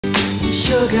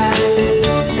sugar.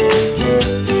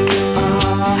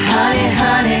 Oh, honey,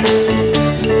 honey,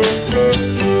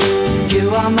 you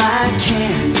are my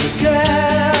candy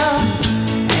girl,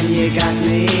 and you got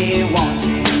me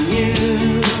wanting you.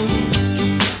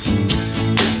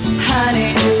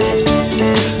 Honey,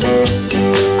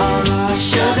 oh,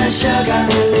 sugar, sugar,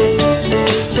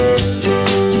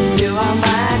 you are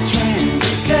my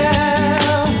candy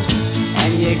girl,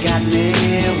 and you got me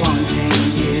wanting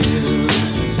you.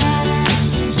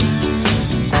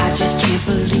 I just can't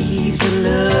believe the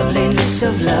loveliness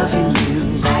of loving you.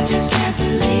 I just can't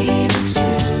believe it's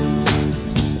true.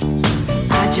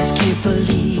 I just can't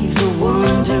believe the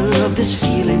wonder of this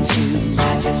feeling too.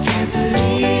 I just can't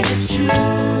believe it's true.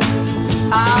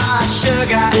 Ah,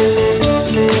 sugar.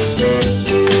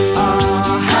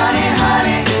 Oh, honey,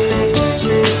 honey,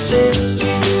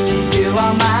 you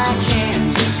are my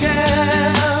candy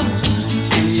girl,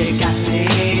 and you got me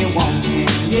wanting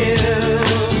you.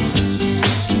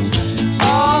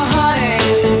 Oh, honey,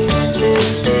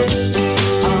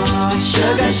 oh,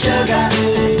 sugar, sugar,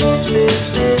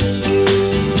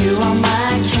 you are my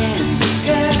candy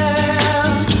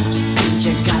girl, and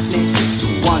you got me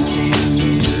wanting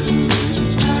you.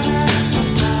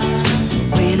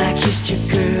 When I kissed you,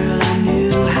 girl, I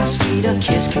knew how sweet a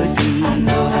kiss could be. I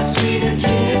know how sweet a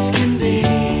kiss can be.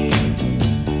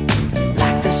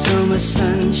 Like the summer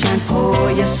sunshine,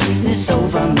 pour your sweetness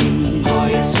over me. Pour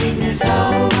your